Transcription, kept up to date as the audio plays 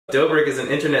Dobrik is an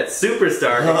internet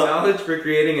superstar acknowledged for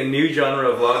creating a new genre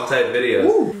of vlog-type videos.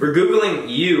 Ooh. We're Googling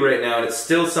you right now and it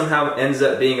still somehow ends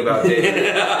up being about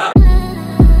David.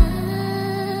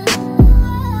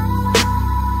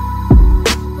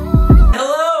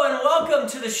 Hello and welcome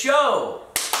to the show.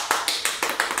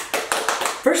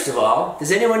 First of all,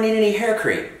 does anyone need any hair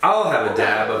cream? I'll have a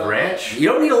dab of ranch. You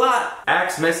don't need a lot.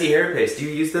 Axe Messy Hair Paste. Do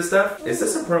you use this stuff? Is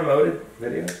this a promoted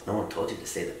video? No one told you to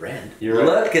say the brand. You're right.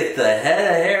 Look at the head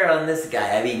of hair on this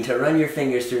guy. I mean, to run your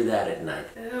fingers through that at night.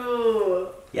 Ew.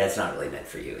 Yeah, it's not really meant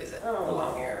for you, is it? Oh. The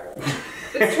long hair.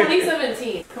 It's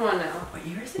 2017. Come on now. What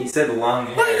year is it? He said long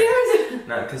hair. What year is it?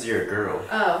 Not because you're a girl.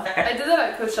 Oh. I did that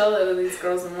at Coachella with these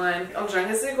girls in line. I was drunk.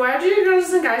 I was like, why do you girls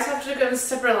and guys have to go to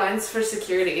separate lines for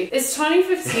security? It's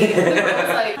 2015. And the girl was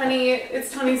like, honey, it's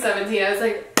 2017. I was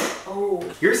like, oh.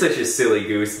 You're such a silly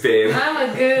goose, babe. I'm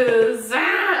a goose.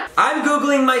 I'm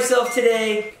Googling myself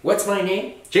today. What's my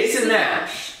name? Jason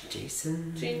Nash.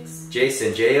 Jason? Jinx.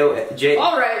 Jason, J-O-J.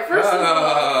 Alright, first of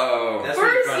all. That's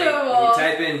First funny. of all. When you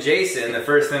type in Jason, the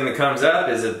first thing that comes up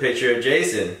is a picture of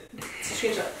Jason. It's a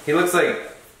screenshot. He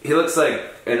looks like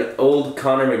an old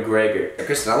Conor McGregor.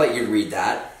 Kristen, I'll let you read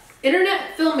that.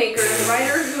 Internet filmmaker and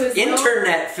writer who is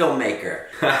Internet filmmaker.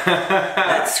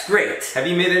 That's great. Have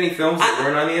you made any films that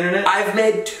weren't on the internet? I've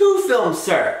made 2 films,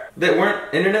 sir. That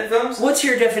weren't internet films? What's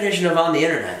your definition of on the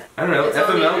internet? I don't know. It's on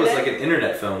the FML was internet. like an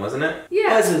internet film, wasn't it?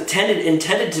 Yeah. It was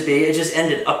intended to be, it just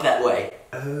ended up that way.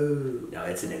 Oh. No,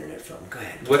 it's an internet film. Go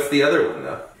ahead. What's the other one,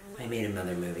 though? I made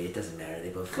another movie. It doesn't matter. They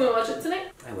both. Can we watch it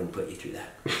tonight? I wouldn't put you through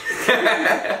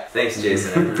that. Thanks,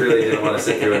 Jason. I really didn't want to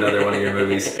sit through another one of your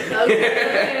movies.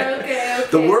 Okay.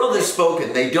 The world has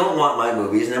spoken. They don't want my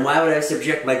movies, and then why would I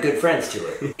subject my good friends to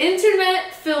it?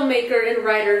 Internet filmmaker and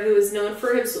writer who is known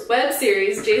for his web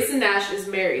series, Jason Nash is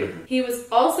married. He was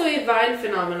also a Vine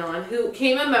phenomenon who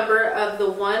became a member of the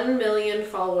 1 million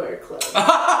follower club. The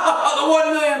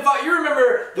 1 million. You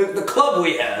remember the club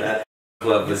we had? That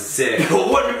club was sick.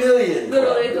 1 million.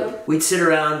 Literally club. We'd sit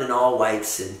around in all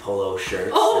whites and polo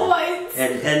shirts. All whites.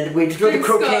 And we'd throw the Drink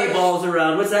croquet scotch. balls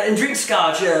around. What's that? And drink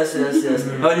scotch. Yes.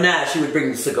 Oh, Nash, he would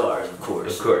bring cigars, of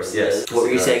course. Of course, yes. What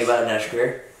were you Cigars. saying about Nash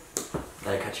Greer? Did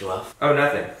I cut you off? Oh,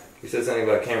 nothing. You said something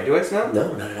about camera. Do I smell?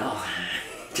 No, not at all.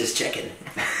 Just checking.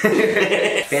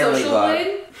 Family Social vlog.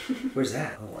 Blade? Where's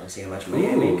that? I want to see how much money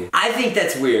I make. I think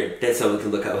that's weird. That's how we can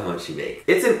look up how much you make.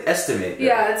 It's an estimate. Though.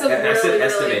 Yeah, it's a I said really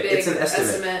estimate. big It's an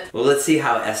estimate. Well, let's see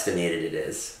how estimated it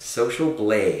is. Social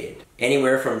Blade.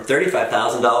 Anywhere from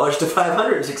 $35,000 to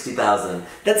 $560,000.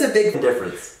 That's a big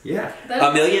difference. Yeah.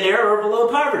 A millionaire or below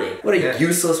poverty. What a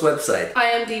useless website.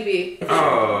 IMDB.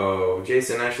 Oh,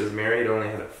 Jason Nash is married. Only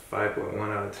had a 5.1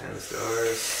 out of 10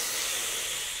 stars.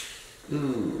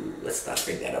 Ooh, let's not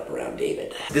bring that up around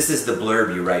David. This is the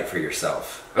blurb you write for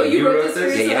yourself. Oh, you wrote this for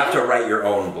Yeah, you have to yourself? write your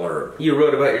own blurb. You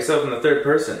wrote about yourself in the third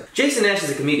person. Jason Nash is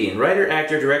a comedian, writer,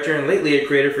 actor, director, and lately a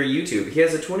creator for YouTube. He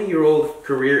has a 20-year-old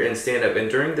career in stand-up, and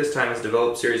during this time has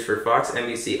developed series for Fox,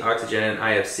 NBC, Oxygen, and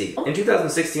IFC. In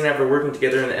 2016, after working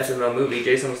together in the FML movie,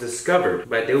 Jason was discovered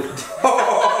by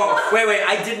Wait,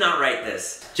 I did not write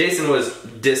this. Jason was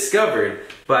discovered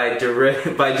by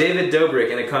David Dobrik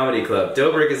in a comedy club.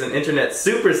 Dobrik is an internet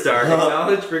superstar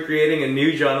acknowledged for creating a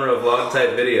new genre of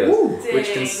vlog-type videos,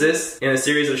 which consists in a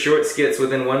series of short skits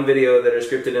within one video that are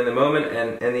scripted in the moment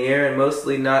and in the air and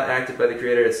mostly not acted by the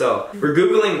creator itself. We're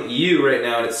Googling you right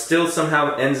now and it still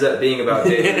somehow ends up being about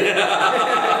David.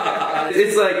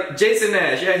 It's like, Jason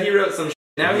Nash, yeah, he wrote some shit.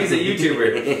 Now he's a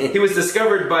YouTuber. He was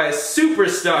discovered by a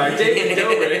superstar, David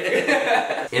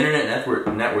Dobrik. Internet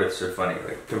net worths are funny.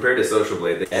 Like, compared to Social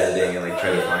Blade, the editing and like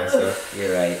trying to find stuff.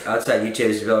 You're right. Outside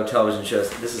YouTube's television shows,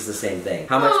 this is the same thing.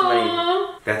 How much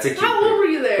money? That's a cute How old were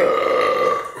you there?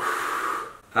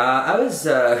 I was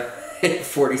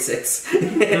 46.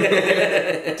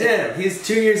 Damn, he's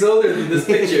 2 years older than this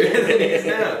picture than he is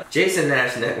now. Jason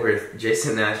Nash net worth.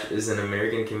 Jason Nash is an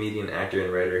American comedian, actor,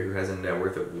 and writer who has a net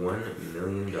worth of $1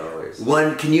 million.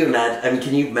 Can you imagine? I mean,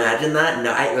 can you imagine that?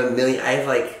 No, I have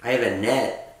a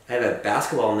net. I have a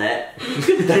basketball net.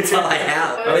 That's all I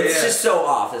have. Oh, It's yeah. just so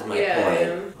off is my point.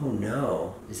 Yeah. Oh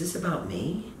no. Is this about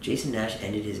me? Jason Nash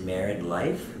ended his married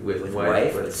life With wife,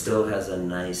 wife, but still has a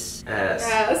nice Ass.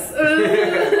 Ass.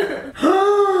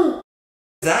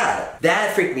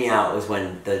 That freaked me out was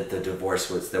when the divorce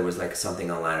was, there was like something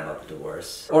online about the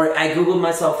divorce. Or I googled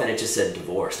myself and it just said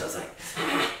divorced. I was like,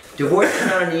 Divorce is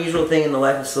not an unusual thing in the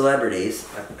life of celebrities.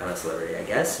 I'm a celebrity, I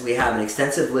guess. We have an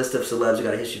extensive list of celebs who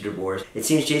got a history of divorce. It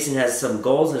seems Jason has some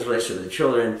goals in his relationship with the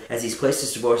children, as he's placed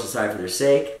his divorce aside for their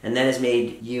sake, and that has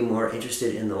made you more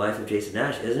interested in the life of Jason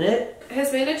Nash, isn't it?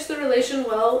 Has managed the relation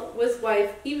well with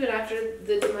wife, even after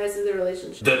the demise of the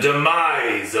relationship. The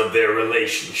demise of their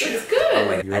relationship. That's good. Oh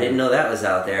my, I didn't know that was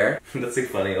out there. That's a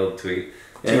funny old tweet.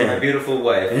 To my beautiful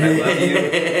wife, I love you,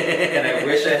 and I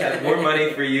wish I had more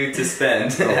money for you to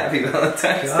spend. Happy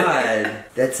Valentine's Day. God,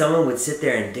 that someone would sit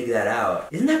there and dig that out.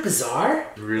 Isn't that bizarre?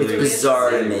 Really it's bizarre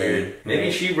to really me. weird.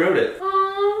 Maybe she wrote it.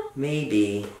 Aww.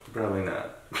 Maybe. Probably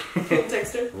not.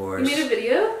 Text her. Divorce. You made a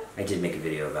video? I did make a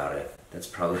video about it. That's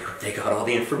probably where they got all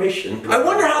the information. I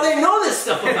wonder how they know this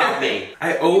stuff about me.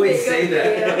 I always say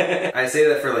that. I say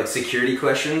that for like security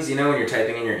questions, you know, when you're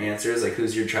typing in your answers, like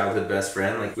who's your childhood best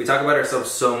friend? Like we talk about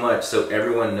ourselves so much so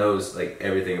everyone knows like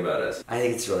everything about us. I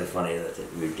think it's really funny that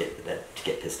we would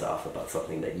get pissed off about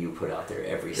something that you put out there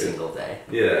every single day.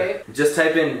 Yeah. Right. Just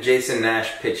type in Jason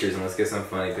Nash pictures and let's get some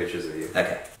funny pictures of you.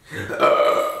 Okay.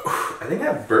 I think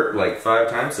I've burped like 5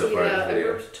 times so far in Yeah, the I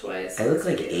video. burped twice. I look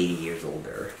like 80 years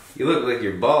older. You look like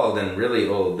you're bald and really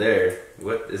old there.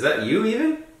 What, is that you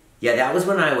even? Yeah, that was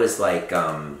when I was like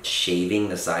shaving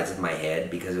the sides of my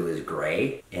head because it was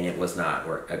gray and it was not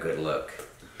a good look.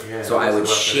 Yeah, so I would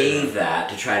shave that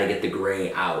to try to get the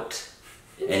gray out.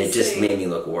 And it just made me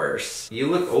look worse. You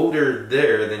look older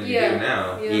there than you do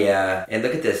now. Yeah, and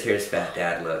look at this. Here's Fat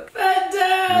Dad look. Fat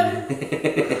Dad!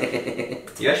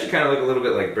 You actually kind of look a little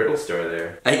bit like Brittlestar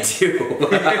there. I do.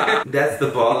 That's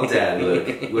the bald dad look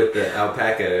with the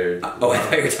alpaca. Oh, I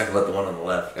thought you were talking about the one on the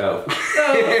left. Oh.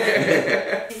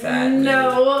 Fat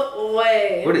No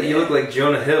way. What? You look like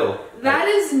Jonah Hill. That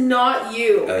is not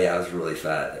you. Oh yeah, I was really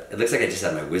fat. It looks like I just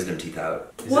had my wisdom teeth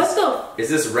out. Is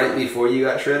this right before you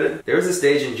got shredded? There was a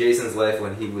stage in Jason's life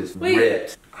when he was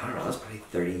ripped. I don't know, I was probably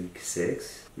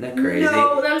 36. Isn't that crazy?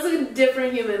 No, that was like a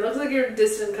different human. It looks like your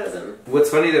distant cousin. What's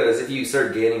funny though is if you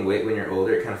start gaining weight when you're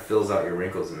older, it kind of fills out your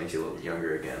wrinkles and makes you look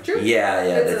younger again. True. Yeah,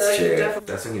 that's true.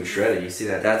 That's when you shredded. You see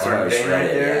that? That's when I was arm vein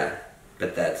shredded, right there? yeah.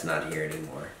 But that's not here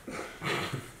anymore.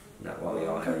 Not while we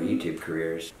all have YouTube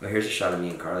careers. Well, here's a shot of me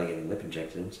and Carly getting lip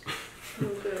injections.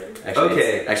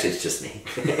 Okay. Actually, it's just me.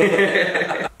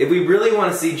 If we really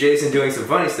want to see Jason doing some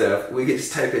funny stuff, we could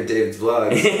just type in David's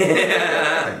vlog.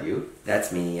 That's you?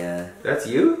 That's me, yeah. That's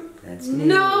you? That's me.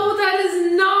 No, that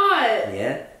is not!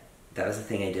 Yeah. That was the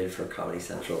thing I did for Comedy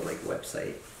Central, like,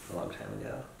 website a long time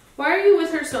ago. Why are you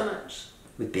with her so much?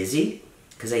 With Busy?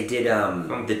 Because I did,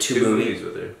 the two movies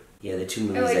with her. Yeah, the 2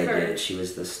 movies I did. She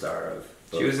was the star of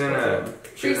both.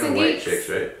 She was in White Chicks,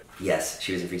 right? Yes,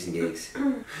 she was in Freaks and Geeks.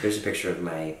 There's a picture of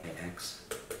my ex.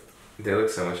 They look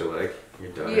so much alike.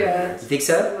 Your daughter. Yeah. You think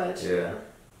so? So much. Yeah.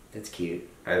 That's cute.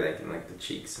 I think, in like the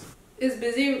cheeks. Is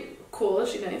Busy cool?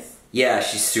 Is she nice? Yeah,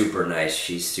 she's super nice.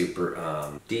 She's super,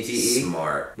 DTE?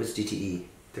 smart. What's DTE?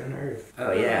 Down to earth.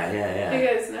 Oh, yeah. Hey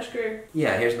guys, Nash Career.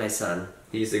 Yeah, here's my son.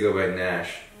 He used to go by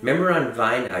Nash. Remember on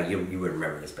Vine? You wouldn't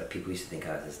remember this, but people used to think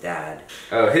I was his dad.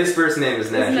 Oh, his first name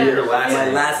is Nash. Nash. Your last My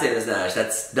name. last name is Nash.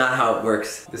 That's not how it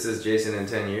works. This is Jason in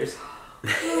 10 years. I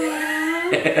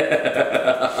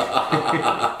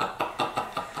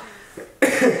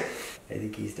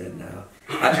think he's dead now.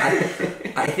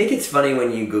 I think it's funny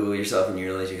when you Google yourself and you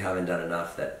realize you haven't done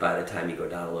enough that by the time you go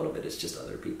down a little bit, it's just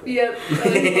other people. Yep,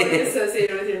 other people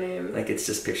associated with your name. Like it's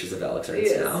just pictures of Alex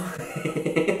Ernst Yes. now.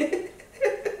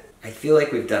 I feel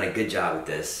like we've done a good job with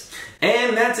this.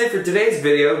 And that's it for today's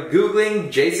video, Googling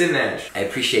Jason Nash. I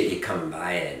appreciate you coming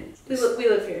by and... We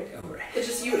live here. Alright. It's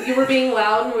just you were being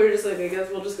loud and we were just like, I guess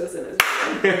we'll just go sit in his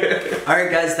Alright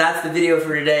guys, that's the video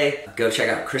for today. Go check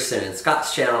out Kristen and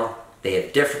Scott's channel. They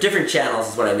have different channels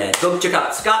is what I meant. Go check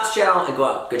out Scott's channel and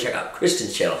go check out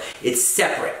Kristen's channel. It's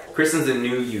separate. Kristen's a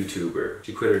new YouTuber.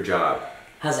 She quit her job.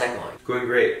 How's that going? Going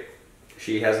great.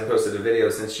 She hasn't posted a video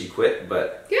since she quit,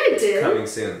 but Yeah, I did. coming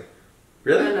soon.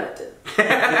 Really? No, I did.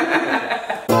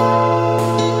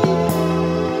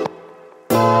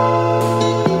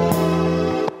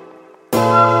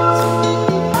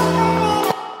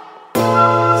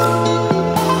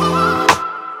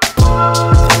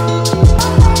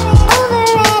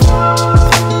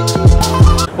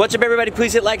 What's up everybody,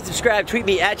 please hit like and subscribe, tweet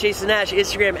me at Jason Nash,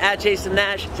 Instagram at Jason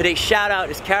Nash. Today's shout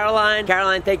out is Caroline.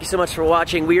 Caroline, thank you so much for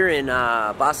watching. We are in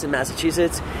Boston,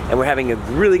 Massachusetts, and we're having a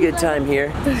really good time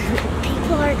here.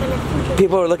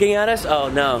 People are looking at us? Oh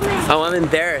no. Oh, I'm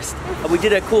embarrassed. We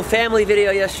did a cool family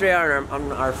video yesterday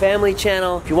on our family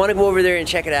channel. If you want to go over there and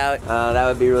check it out, that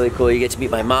would be really cool. You get to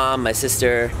meet my mom, my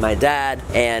sister, my dad,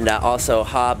 and also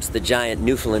Hobbs, the giant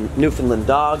Newfoundland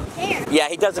dog. Yeah,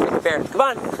 he does look like a bear. Come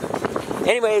on.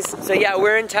 Anyways, so yeah,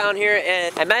 we're in town here,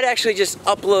 and I might actually just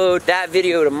upload that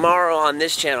video tomorrow on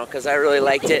this channel because I really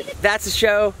liked it. That's the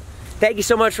show. Thank you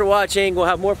so much for watching. We'll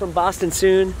have more from Boston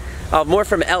soon. I'll have more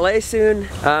from LA soon.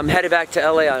 I'm headed back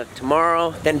to LA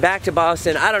tomorrow, then back to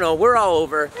Boston. I don't know, we're all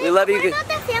over. We love you. What about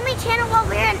the family channel while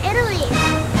we're in Italy?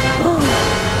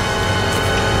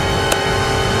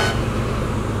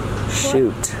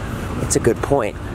 Shoot, that's a good point.